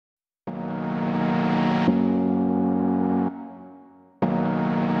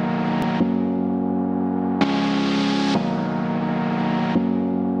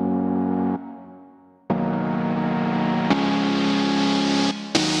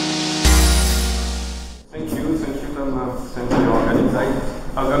welcome. Thank you,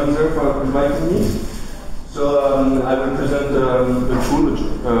 organizer, for inviting me. So I will present a tool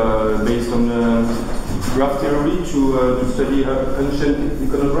based on graph theory to study ancient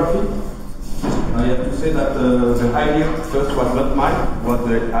iconography. I have to say that the idea first was not mine, was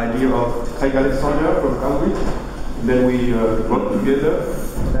the idea of Craig Alexander from Cambridge. Then we worked together,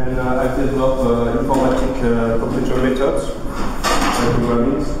 and I developed informatic computer methods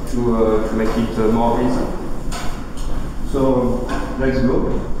programming to make it more easy. So let's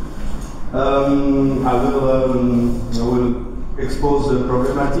go. I will expose the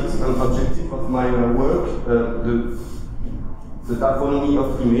problematics and objectives of my work, the taxonomy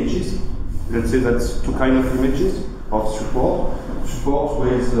of images. Let's say that's two kinds of images, of support. Support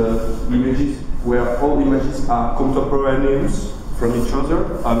with images where all images are contemporaneous from each other,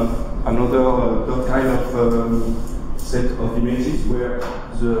 and another third kind of set of images where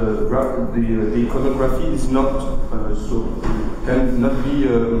the iconography is not cannot be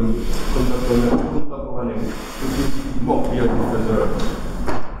contemporaneous. It is more clear in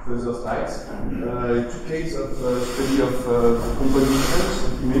further slides. Two cases of study of compositions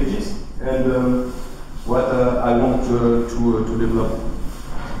of images, and what I want to develop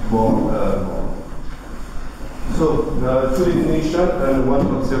more. So, two definitions and one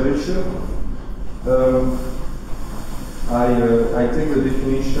observation. I take the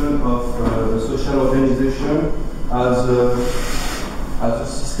definition of social organization as a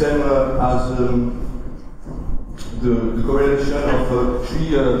system, as the correlation of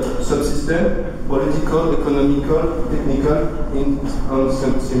three subsystems: political, economical, technical, and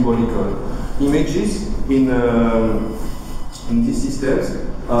symbolical. Images in these systems,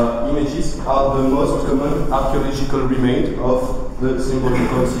 images are the most common archaeological remains of the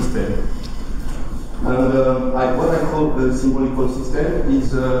symbolical system. And what I call the symbolical system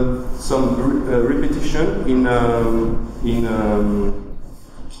is some repetition in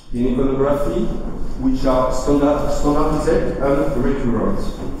iconography, which are standardized and recurrent.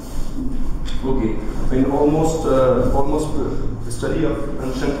 Okay, in almost the study of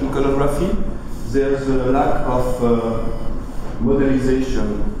ancient iconography, there's a lack of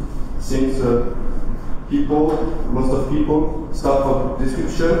modelization, since most of people start from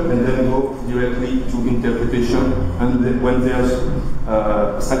description and then go directly to interpretation. And then when there's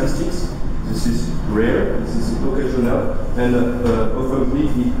statistics, this is rare, this is occasional, and often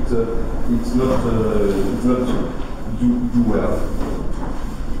it's not do well.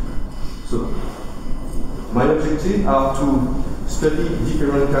 So my objectives are to study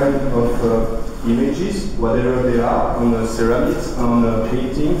different kinds of images, whatever they are, on ceramics, on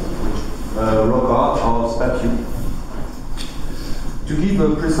paintings, rock art or statue. To give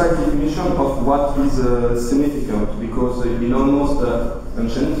a precise definition of what is significant, because in almost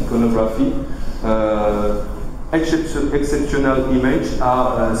ancient iconography, exceptional images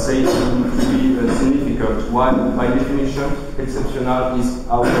are said to be significant, while by definition exceptional is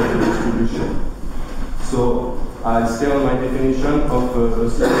out of the distribution. So I stay on my definition of a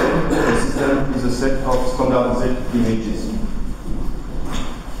system. A system is a set of standardized images.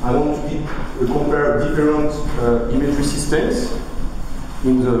 I want to compare different imagery systems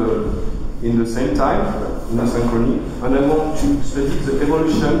in the same time, in a synchrony, and I want to study the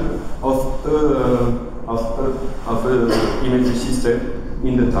evolution of imagery system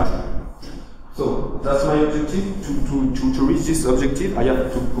in the time. So that's my objective. To reach this objective, I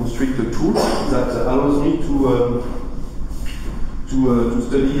have to construct a tool that allows me to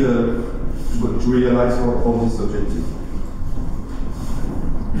study to realize all this objective.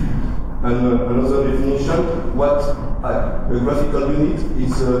 And another definition: what a graphical unit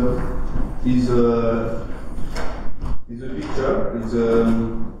is a picture, is a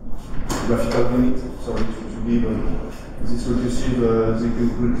graphical unit. Sorry to give this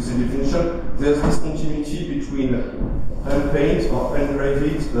recursive definition. There's discontinuity between unpainted or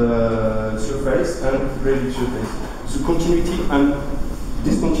engraved surface and graved surface. So continuity and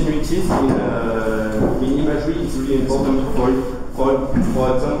discontinuities in imagery is really important. For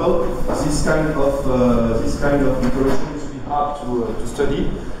example, this kind of information is really hard to study,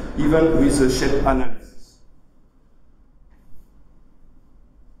 even with shape analysis.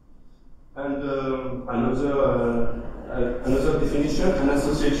 And another definition, an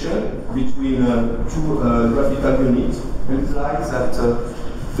association between two graphical units implies that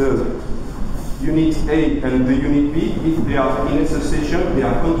the unit A and the unit B, if they are in association, they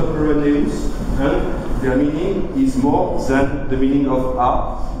are contemporaneous, and their meaning is more than the meaning of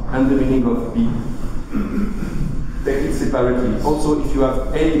A and the meaning of B. Take it separately. Also, if you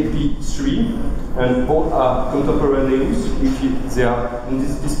have A, B, 3, and both are contemporaneous, if they are in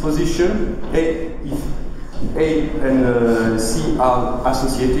this disposition, A, if A and C are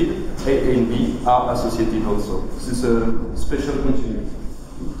associated, A and B are associated also. This is a special continuity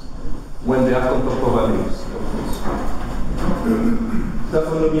when they are contemporaneous.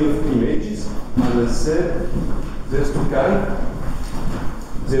 Taphonomy of images, as I said, there's two kinds.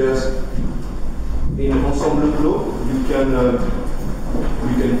 There's in ensemble flow, you can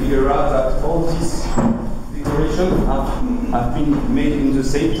figure out that all these decorations have been made in the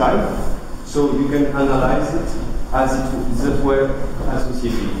same time, so you can analyze it as it were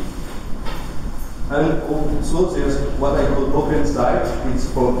associated. And also there's what I call open style. It's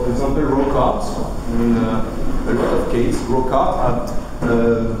for example rock art. In a lot of cases, rock art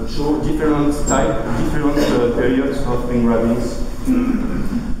show different periods of engravings.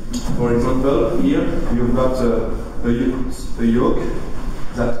 For example, here you've got a yoke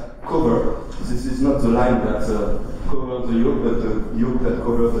that cover. This is not the line that covers the yoke, but the yoke that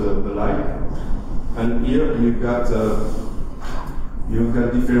covers the line. And here you've got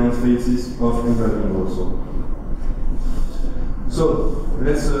different phases of engraving also. So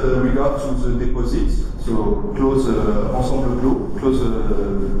let's regard to the deposits. So close ensemble flow,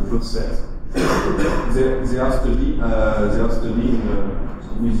 close set. They are studied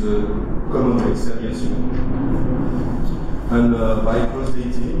with common rate seriation. And by cross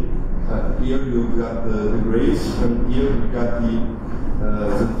dating, here you've got the graves, and here you've got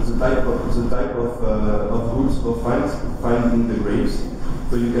the type of roots or find in the graves.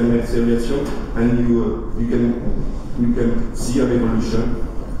 So you can make seriation, and you can see an evolution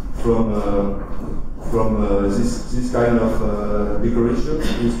from this kind of decoration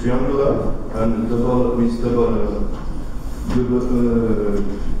is triangular and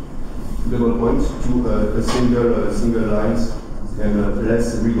double points to a single lines and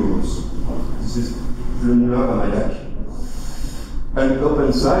less rigorous. This is planar and Mayak. And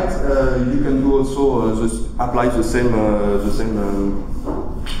open site, you can do also apply the same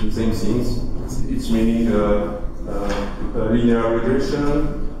things. It's meaning linear regression,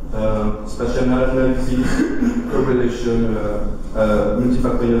 spatial analysis, correlation,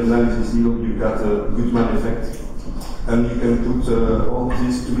 multifactorial analysis. You got a Gutmann effect, and you can put all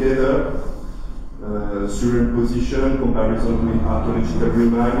this together. Superimposition, comparison with archaeological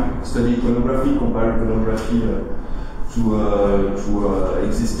remind, study iconography, compare iconography to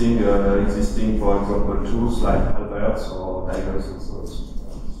existing, for example, tools like Alberts or Tigers and so on.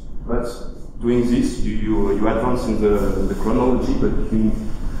 But doing this, you advance in the chronology, but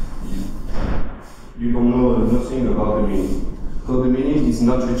you don't know nothing about the meaning. So the meaning is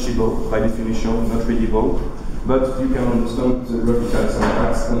not reachable by definition, not readable, but you can understand the graphical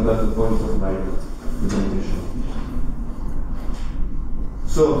syntax, and that's the point of my presentation.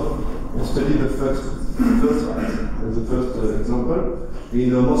 So, we'll study the first example.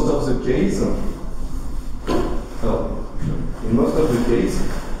 In most of the case,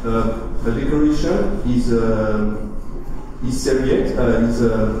 the decoration is seriate,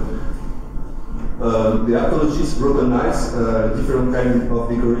 the archaeologist recognize different kind of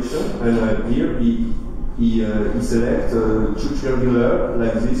decoration, and here he selects two triangular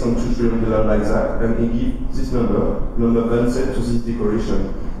like this and two triangular like that, and he gives this number 1 set to this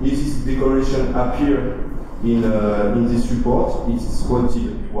decoration. If this decoration appears in this report, it is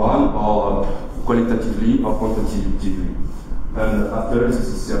quantitative 1 or qualitatively or quantitatively. And after this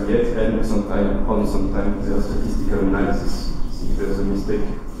is seriate, and only sometimes there's statistical analysis if there's a mistake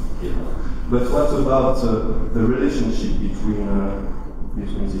here. But what about the relationship between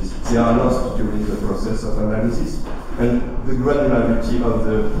these? They are lost during the process of analysis, and the granularity of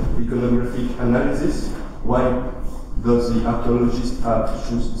the iconographic analysis. Why does the archaeologist have to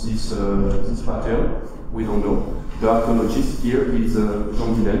choose this pattern? We don't know. The archaeologist here is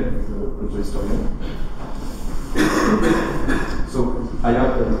Chippindale, the prehistorian. So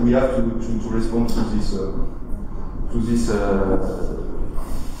we have to respond to these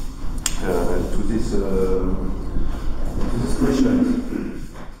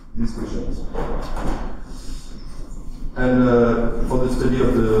questions. And for the study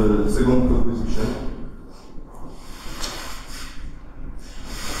of the second proposition,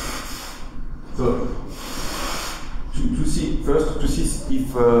 so to see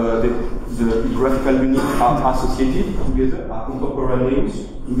if the graphical units are associated together, are contemporaneous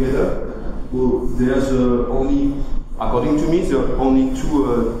together. Well, there's only, according to me, there are only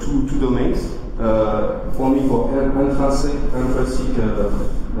two domains. Only for intrinsic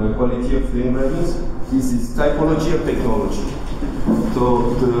quality of the engravings. This is typology or technology. So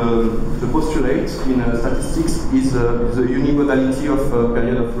the postulate in statistics is the unimodality of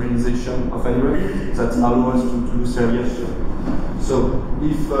period of realization of engraving that allows us to do seriation. So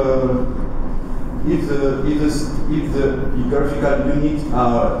if if the graphical units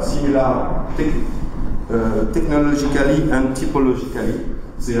are similar technologically and typologically,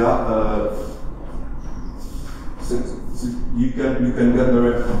 they are you can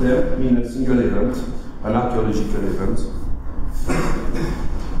gather them in a single event, an archaeological event.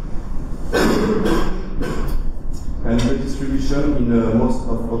 And the distribution in most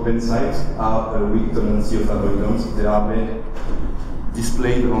of open sites are a weak tendency of avoidance. They are made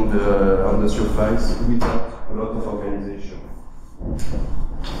displayed on the surface without a lot of organization.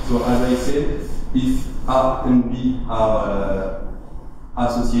 So as I said, if R and B are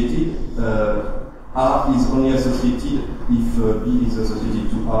associated, R is only associated if B is associated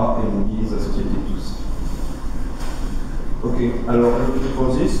to R and B is associated to C. Okay, alors looking for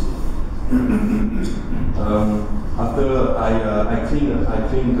this. After I clean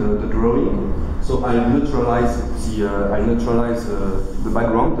the drawing, so I neutralize the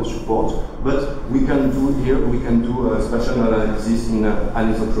background, the support. But we can do spatial analysis in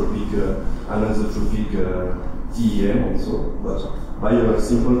anisotropic TEM also. But by a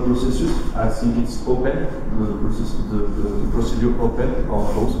simple processes, I think it's open. The procedure open or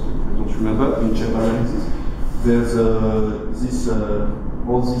closed. I don't remember in chip analysis. There's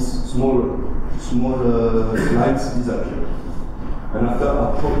all these small slides disappear. And after I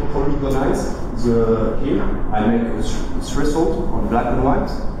polygonize here, I make a threshold on black and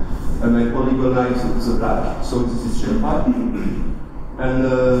white, and I polygonize the black, so this is shape pi. And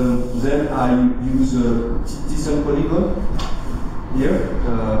then I use a decent polygon here,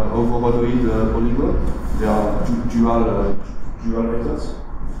 overmonoid polygon. They are dual methods.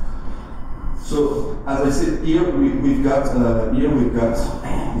 So, as I said, here we've got the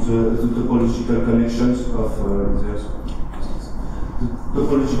topological connections of the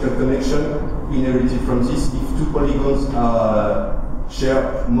topological connection inherited from this. If two polygons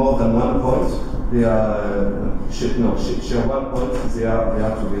share more than 1 point, they are share 1 point. They are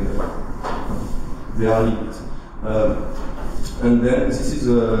together. They are linked. And then this is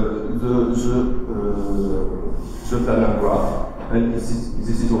the planar graph. And this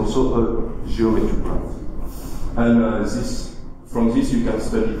is also a geometrical. And from this you can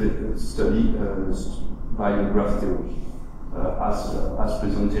study by graph theory, as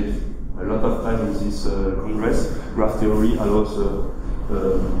presented a lot of time in this congress. Graph theory allows a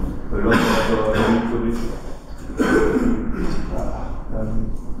lot of manipulation.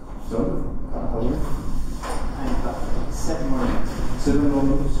 How many? 7 more minutes. 7 more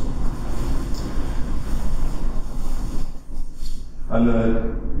minutes. And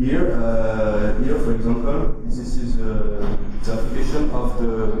here, for example, this is the application of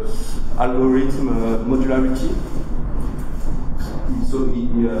the algorithm modularity. So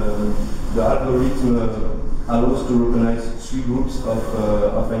the algorithm allows to recognize 3 groups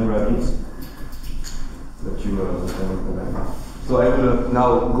of engravings that you can recognize. So I will now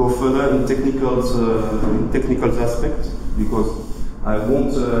go further in technical aspects, because I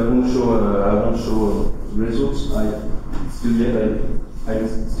won't show results. I'm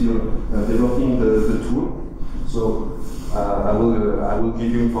still developing the tool, so I will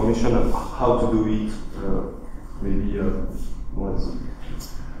give you information on how to do it, maybe once.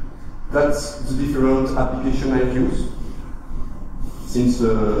 That's the different application I've used since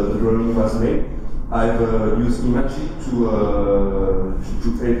the drawing was made. I've used imagery to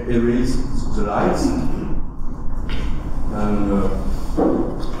erase the lines, and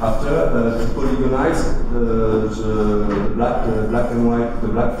after to polygonize the black and white, the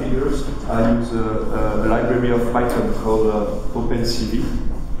black figures, I use a library of Python called OpenCV.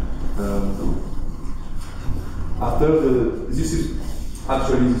 This is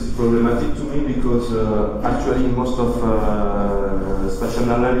problematic to me, because actually in most of spatial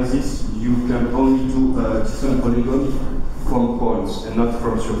analysis you can only do distant polygon from points and not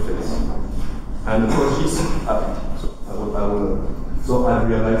from surface. And for this, so I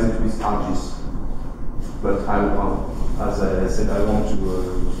realized it with ArcGIS, but as I said, I don't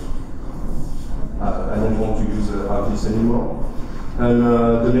want to use ArcGIS anymore. And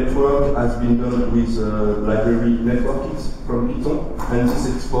the network has been done with library networkings from Python, and this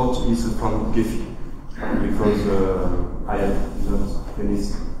export is from Gephi, because I have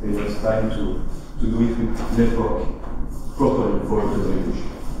enough time to do it with network properly for implementation.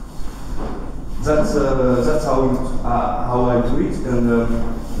 That's how I do it, and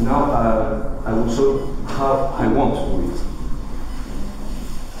now I will show how I want to do it.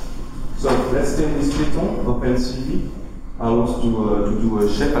 So let's take this Python, OpenCV, allows to do a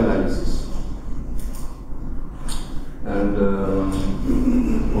shape analysis. And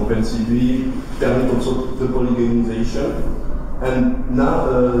OpenCV permits also the polygonization. And now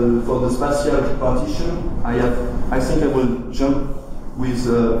for the spatial partition, I think I will jump with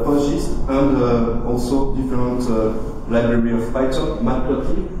PostGIS and also different library of Python,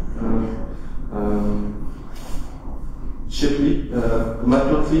 Matplotlib, Chippindale.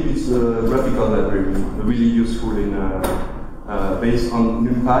 Matplotlib is a graphical library, really useful in based on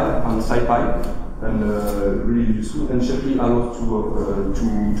NumPy and SciPy, and really useful. And Chippindale allows to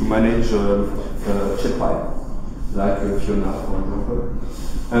manage ShapePy, like Fiona, for example.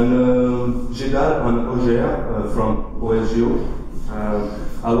 And GEDAL and OGR from OSGeo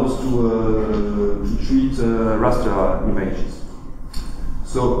allows to treat raster images.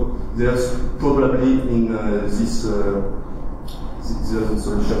 So there's probably in this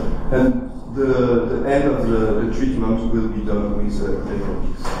solution. And the end of the treatment will be done with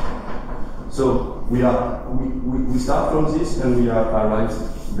electronics. So we start from this and we are arrived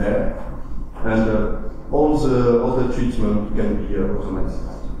there, and all the treatment can be automated.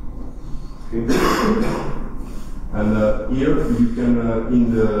 Okay. And here you can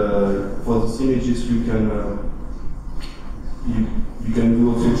for these images you can do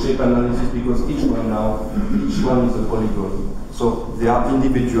also shape analysis, because each one is a polygon. So they are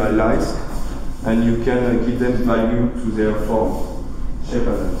individualized, and you can give them value to their form, shape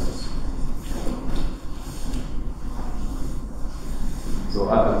analysis. So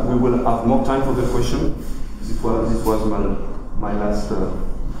we will have more time for the question. This was my last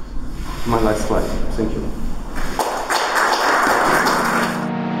slide. Thank you.